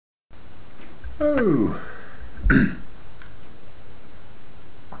Oh,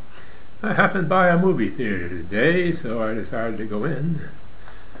 I happened by a movie theater today, so I decided to go in.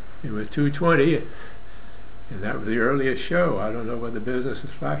 It was 2:20, and that was the earliest show. I don't know whether the business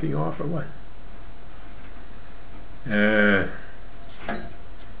is slacking off or what. The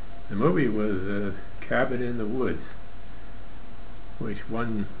movie was Cabin in the Woods, which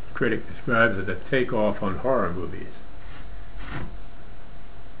one critic describes as a takeoff on horror movies.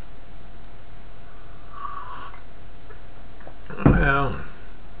 Well,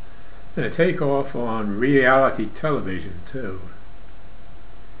 and a takeoff on reality television too.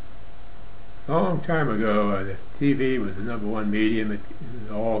 A long time ago, the TV was the #1 medium. It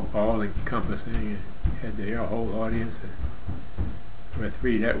was all encompassing. It had the whole audience. There were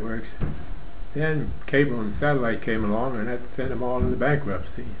 3 networks. Then cable and satellite came along, and that sent them all into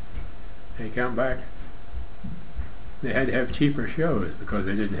bankruptcy. They come back. They had to have cheaper shows because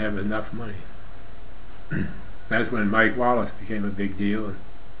they didn't have enough money. That's when Mike Wallace became a big deal.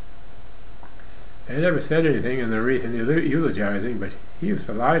 They never said anything in the recent eulogizing, but he used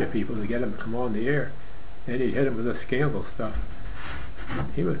to lie to people to get them to come on the air. Then he'd hit them with the scandal stuff.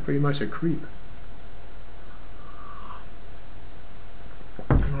 He was pretty much a creep.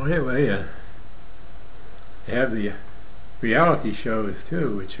 Well, anyway, they have the reality shows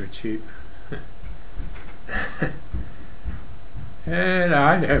too, which are cheap. And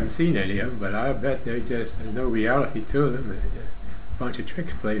I haven't seen any of them, but I bet there's no reality to them. There's just a bunch of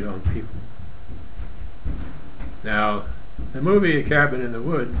tricks played on people. Now, the movie Cabin in the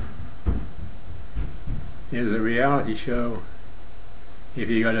Woods is a reality show. If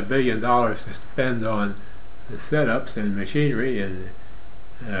you got $1 billion to spend on the setups and machinery and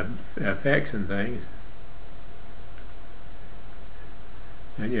effects and things,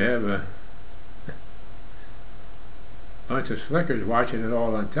 and you have a bunch of slickers watching it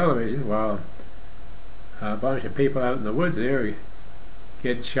all on television while a bunch of people out in the woods there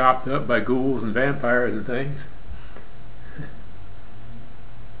get chopped up by ghouls and vampires and things.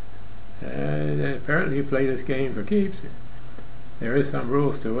 And apparently you play this game for keeps. There is some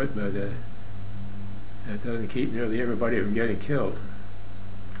rules to it, but it doesn't keep nearly everybody from getting killed.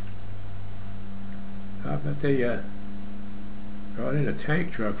 I bet they brought in a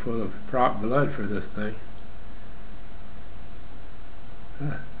tank truck full of prop blood for this thing.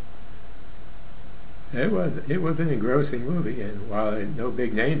 It was an engrossing movie, and while there no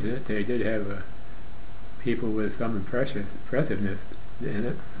big names in it, they did have people with some impressiveness in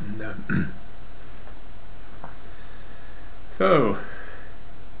it. And, so,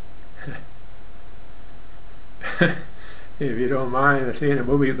 if you don't mind seeing a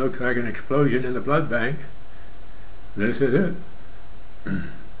movie that looks like an explosion in the blood bank, this is it.